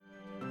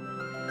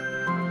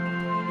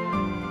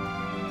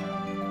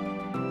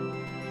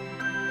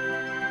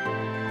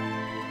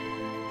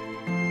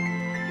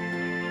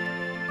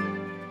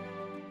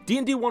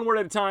D&D one word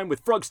at a time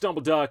with Frog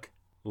Stumbleduck.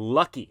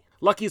 Lucky.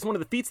 Lucky is one of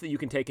the feats that you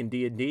can take in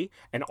D&D,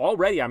 and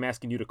already I'm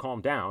asking you to calm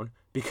down,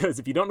 because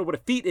if you don't know what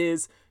a feat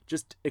is,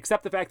 just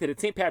accept the fact that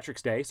it's St.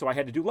 Patrick's Day, so I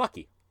had to do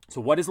Lucky. So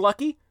what is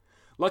Lucky?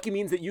 Lucky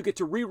means that you get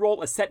to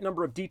re-roll a set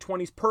number of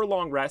d20s per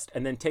long rest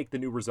and then take the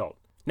new result.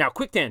 Now,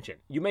 quick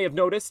tangent. You may have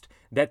noticed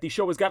that the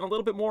show has gotten a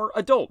little bit more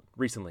adult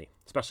recently,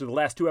 especially the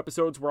last 2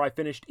 episodes where I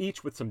finished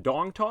each with some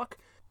dong talk.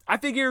 I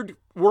figured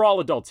we're all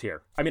adults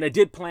here. I mean, I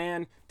did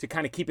plan to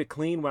kind of keep it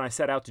clean when I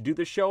set out to do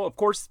this show. Of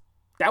course,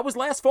 that was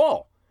last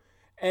fall.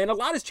 And a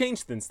lot has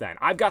changed since then.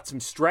 I've got some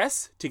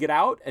stress to get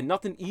out, and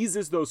nothing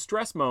eases those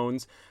stress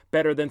moans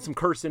better than some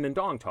cursing and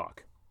dong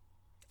talk.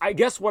 I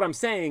guess what I'm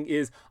saying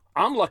is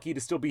I'm lucky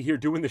to still be here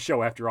doing the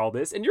show after all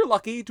this, and you're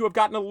lucky to have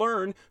gotten to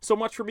learn so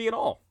much from me at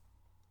all.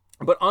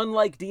 But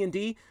unlike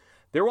D&D,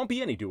 there won't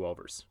be any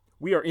do-overs.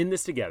 We are in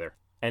this together.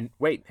 And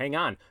wait, hang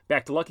on.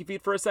 Back to Lucky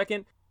Feat for a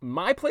second.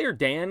 My player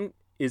Dan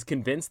is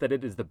convinced that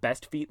it is the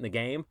best feat in the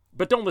game,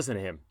 but don't listen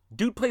to him.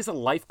 Dude plays a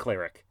life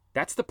cleric.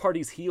 That's the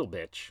party's heel,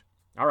 bitch.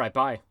 All right,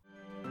 bye.